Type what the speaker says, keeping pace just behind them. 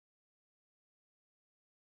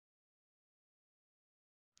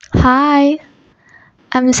Hi,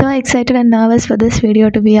 I'm so excited and nervous for this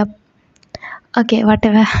video to be up. Okay,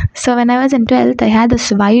 whatever. So, when I was in 12th, I had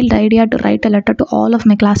this wild idea to write a letter to all of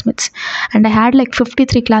my classmates, and I had like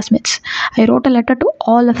 53 classmates. I wrote a letter to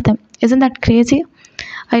all of them. Isn't that crazy?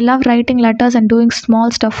 I love writing letters and doing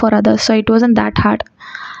small stuff for others, so it wasn't that hard.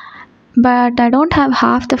 But I don't have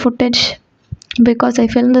half the footage because I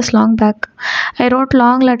filmed this long back. I wrote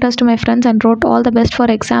long letters to my friends and wrote all the best for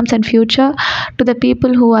exams and future to the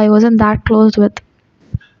people who I wasn't that close with.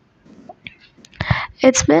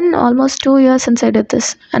 It's been almost 2 years since I did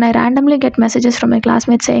this, and I randomly get messages from my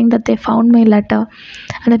classmates saying that they found my letter,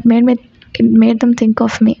 and it made them think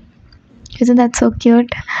of me. Isn't that so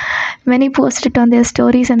cute? Many posted it on their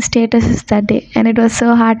stories and statuses that day, and it was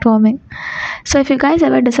so heartwarming. So if you guys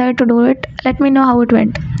ever decide to do it, let me know how it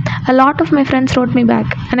went. A lot of my friends wrote me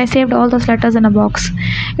back, and I saved all those letters in a box.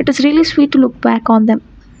 It was really sweet to look back on them.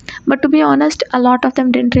 But to be honest, a lot of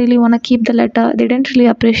them didn't really want to keep the letter, they didn't really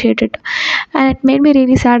appreciate it. And it made me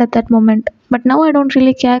really sad at that moment. But now I don't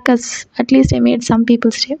really care because at least I made some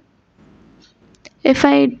people stay. If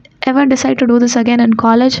I ever decide to do this again in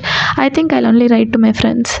college, I think I'll only write to my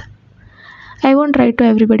friends. I won't write to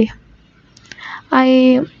everybody.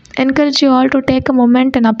 I encourage you all to take a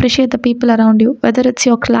moment and appreciate the people around you, whether it's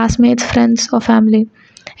your classmates, friends, or family.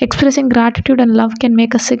 Expressing gratitude and love can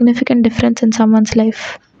make a significant difference in someone's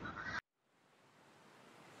life.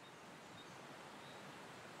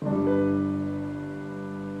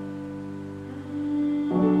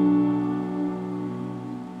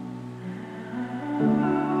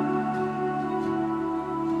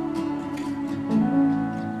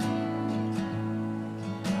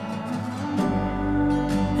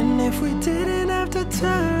 And if we didn't have to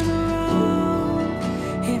turn around,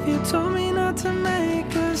 if you told me not to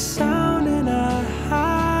make a sound and I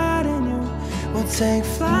hide in you, we'll take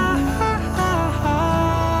flight.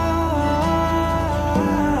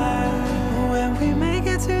 When we make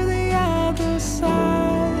it to the other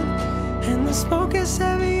side, and the smoke is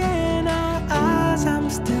heavy in our eyes, I'm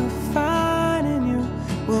still finding you.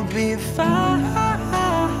 We'll be fine.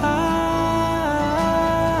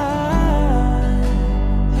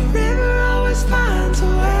 Finds a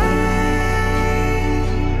way.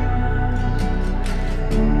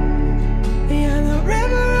 Yeah, the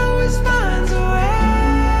river always finds a way.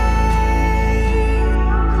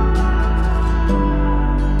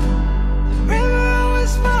 The river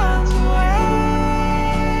always finds a way.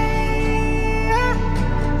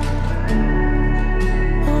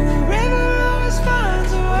 Oh, the river always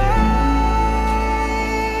finds a way.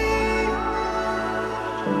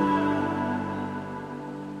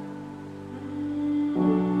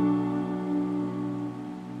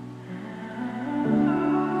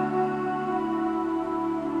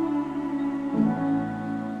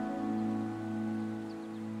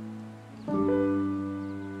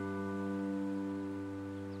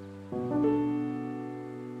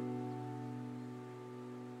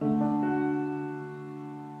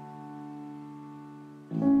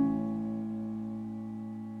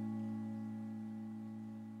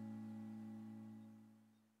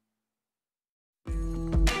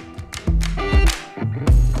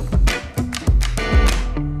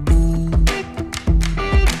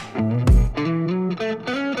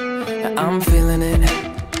 I'm feeling it.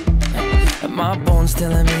 My bones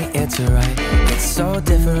telling me it's right. It's so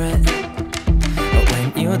different. But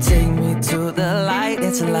when you take me to the light,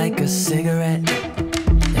 it's like a cigarette.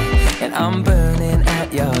 And I'm burning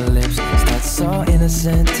at your lips. Start so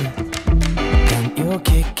innocent. Then you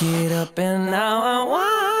kick it up, and now I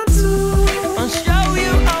want to show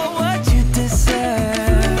you all what you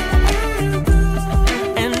deserve.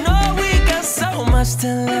 And know we got so much to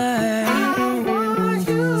learn.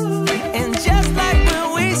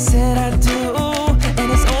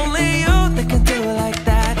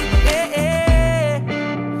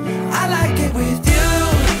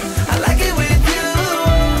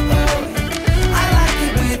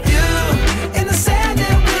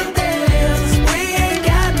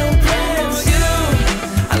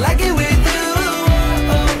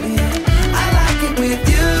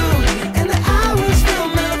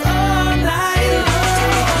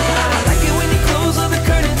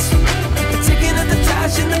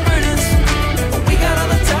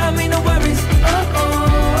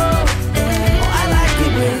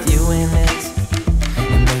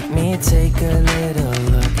 Take a little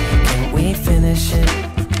look, can we finish it?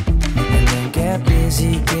 And then get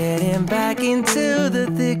busy getting back into the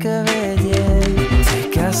thick of it, yeah.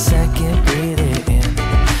 Take a second, breathe it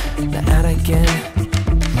in, now out again.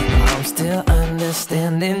 I'm still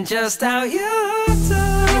understanding just how you do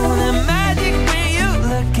the magic when you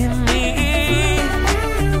look at me.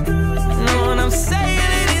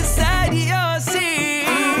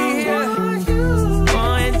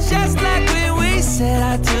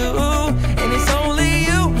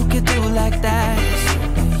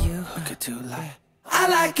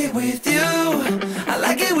 it with you. I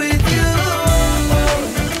like it with you.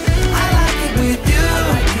 I like it with you.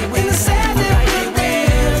 In the sand that we're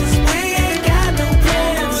in, we ain't got no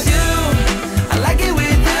plans. You, I like it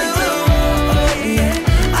with you. Yeah,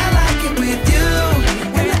 I like it with you.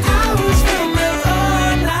 And the hours will melt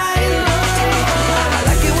all night long. I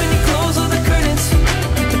like it when you close all the curtains,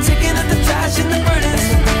 you're taking out the trash and the burdens.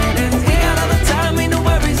 Ain't got all the time, ain't no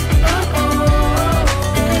worries.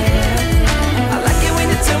 I like it when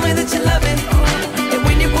you tell me that you love it, and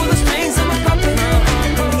when you pull the strings, I'm a puppet.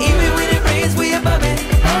 Even when it rains, we above it.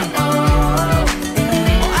 Oh,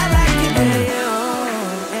 I like it with you.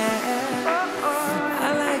 I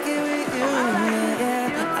like it with you.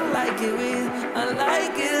 Yeah, I like it with. I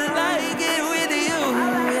like it with you.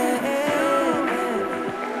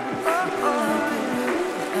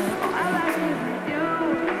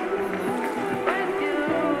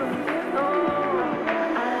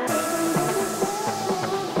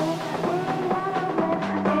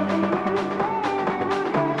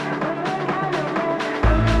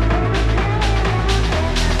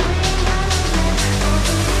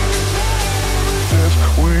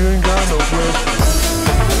 We ain't got no plans.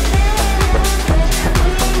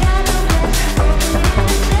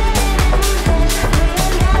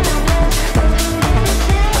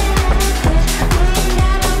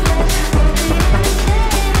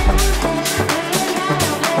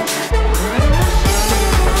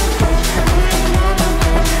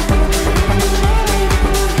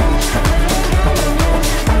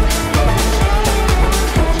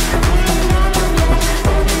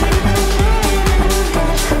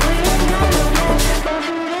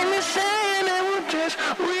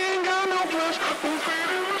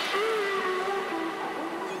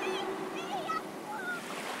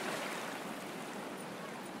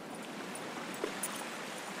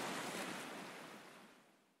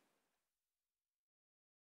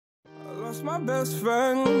 I lost my best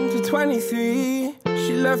friend to 23.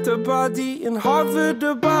 She left her body and hovered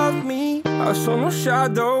above me. I saw no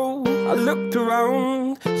shadow, I looked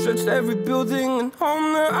around, searched every building and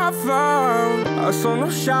home that I found. I saw no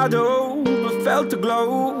shadow, but felt a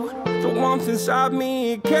glow. The warmth inside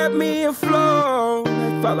me, it kept me afloat.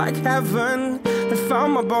 It felt like heaven had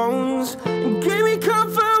found my bones and gave me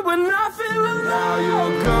comfort when I feel alone. Now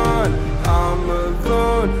you're gone, I'm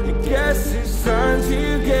alone. I guess it's time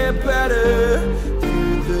to get better.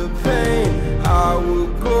 Through the pain, I will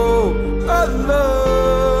go alone.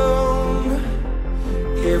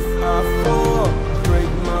 If I fall,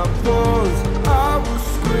 break my bones, I will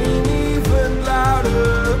scream even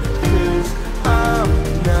louder. 'Cause I'm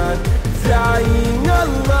not dying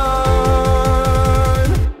alone.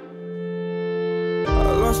 I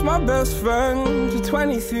lost my best friend to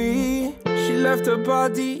 23. She left her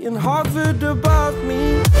body and hovered above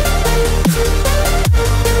me.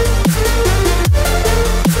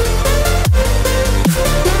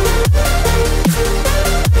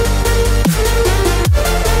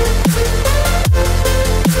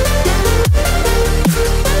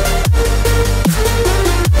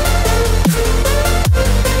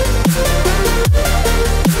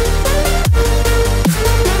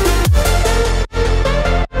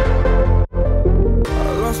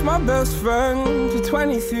 My best friend to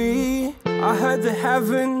 23. I heard the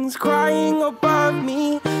heavens crying above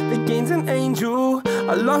me. They gained an angel,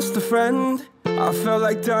 I lost a friend. I felt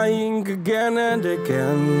like dying again and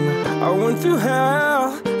again. I went through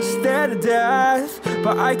hell, stared at death,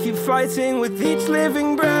 but I keep fighting with each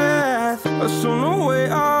living breath. I saw no way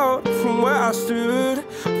out from where I stood.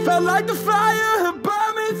 Felt like the fire had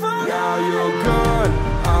burned me through. Now you're gone,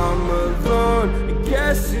 I'm alone. I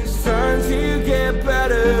guess it's time to get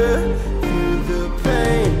better. Through the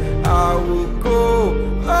pain, I will go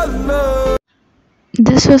alone.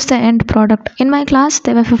 This was the end product. In my class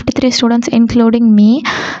there were 53 students including me,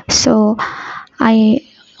 so I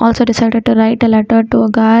also decided to write a letter to a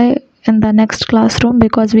guy in the next classroom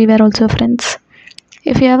because we were also friends.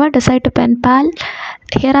 If you ever decide to pen pal,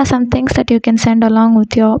 here are some things that you can send along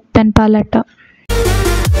with your pen pal letter.